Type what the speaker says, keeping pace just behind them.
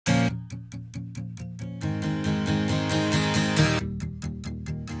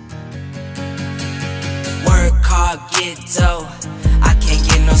hard, get dough. I can't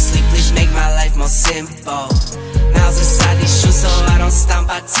get no sleep, please make my life more simple. Miles inside these shoes so I don't stomp,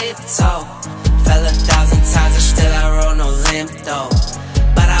 I tiptoe. Fell 1,000 times and still I roll no limp though.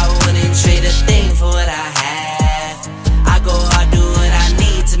 But I wouldn't trade a thing for what I have. I go hard, do what I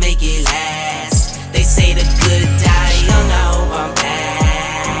need to make it last. They say the good die young, I hope I'm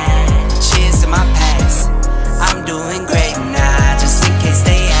bad. Cheers to my past, I'm doing great now, just in case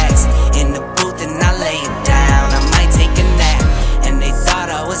they ask. In the booth and I lay it down, I might take a nap. And they thought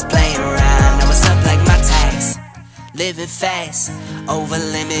I was playing around, I was up like my tax. Living fast, over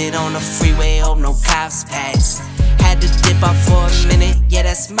limit on the freeway, hope no cops pass. Had to dip off for a minute, yeah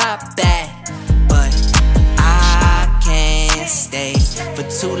that's my bad. But I can't stay for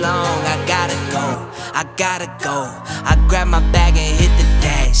too long, I gotta go. I grab my bag and hit the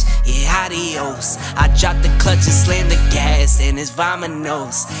dash, yeah adios. I drop the clutch and slam the gas, and it's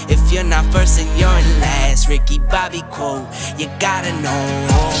vamonos. If you're not first then you're in last, Ricky Bobby quote, you gotta know.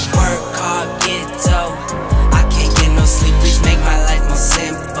 Work hard, get dough. I can't get no sleep, please make my life more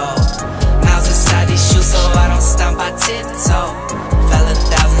simple. Miles inside these shoes so I don't stomp, I tiptoe. Fell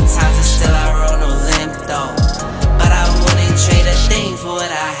 1,000 times and still I roll no limp though. But I wouldn't trade a thing for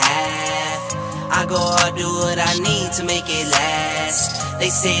what I have. I go hard, do what I need to make it last. They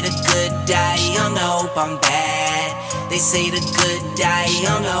say the good die young, I hope I'm bad. They say the good die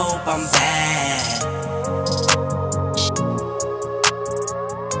young, I hope I'm bad.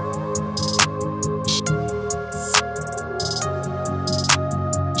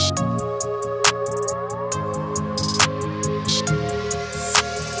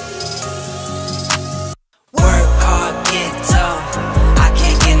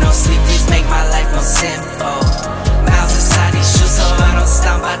 Simple. Miles inside these shoes so I don't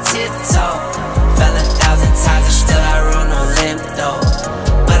stomp, I tiptoe. Fell 1,000 times and still I roll no limp though.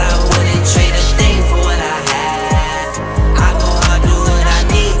 But I wouldn't trade a thing for what I have. I go hard, do what I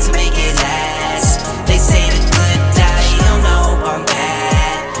need to make it last. They say the good die young, I hope I'm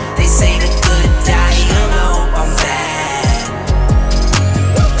bad. They say the good die young, I hope I'm bad.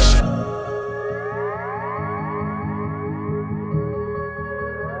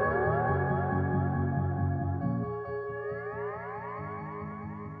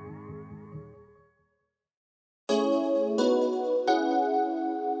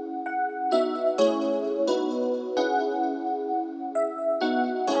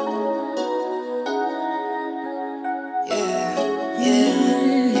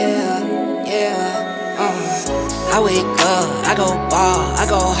 I wake up, I go ball, I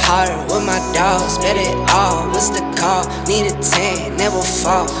go hard with my dogs, bet it all, what's the call? Need a 10, never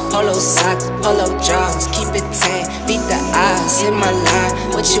fall, polo socks, polo jaws, keep it 10, beat the odds, hit my line,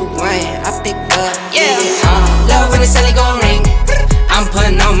 what you want, I pick up, yeah, love when the celly gon' ring, I'm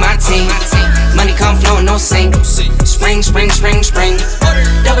putting on my team, money come flowing, no sink, spring, spring, spring, spring,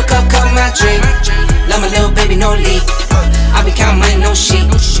 double cup, cup my drink, love my little baby, no leak, I be counting money, no sheet,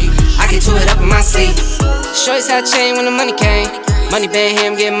 I get to it up in my sleep. Shorty's hot chain when the money came. Money bang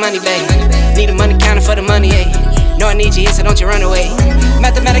him, get money back. Need a money counter for the money, ayy. Know I need you here, so don't you run away.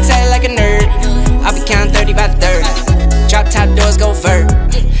 Mathematics act like a nerd. I'll be counting 30 by the third. Drop top doors, go vert.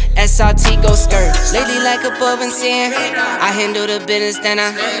 SRT, go skirt. Lately like a bub and sin. I handle the business, then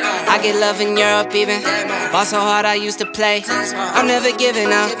I get love in Europe even. Ball so hard I used to play. I'm never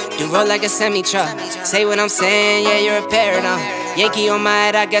giving up. Do roll like a semi-truck. Say what I'm saying, yeah, you're a paradigm. Yankee on my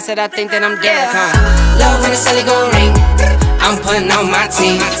head, I guess that I think that I'm Derek, huh? Love when the celly gon' ring, I'm putting on my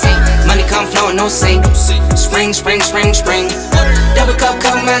team. Money come flowing, no sink. Spring, spring, spring, spring. Double cup,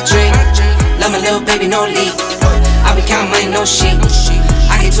 cup my drink. Love my little baby, no leak. I be counting money, no sheet.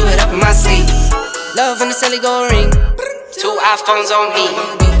 I get to it up in my sleep. Love when the celly gon' ring. 2 iPhones on me.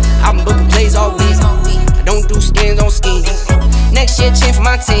 I'm booking plays all week. I don't do skins on schemes. Next year, chin for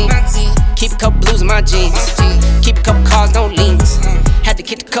my team. Keep a couple blues in my jeans. Keep a couple cars, no leans. Had to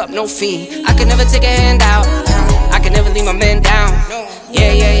kick the cup, no fiend. I could never take a hand out. I could never leave my man down.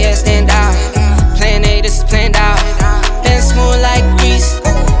 Yeah, yeah, yeah, stand out. Plan A, this is planned out. Been smooth like grease.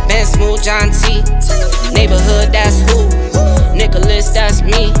 Been smooth, John T. Neighborhood, that's who. Nicholas, that's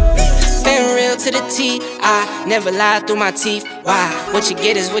me. Been real to the T. I never lie through my teeth. Why? What you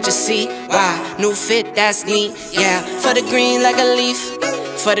get is what you see. Why? New fit, that's neat. Yeah, for the green like a leaf.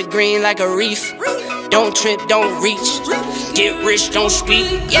 For the green like a reef. Don't trip, don't reach. Get rich, don't speak.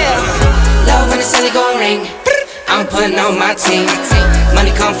 Yeah. Love when the celly gon' ring. I'm putting on my team.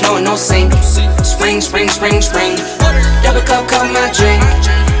 Money come flowing, no sink. Spring, spring, spring, spring. Double cup, cup my drink.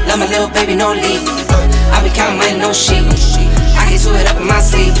 Love my little baby, no leak. I be counting money, no sheet. I get to it up in my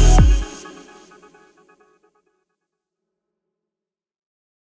sleep.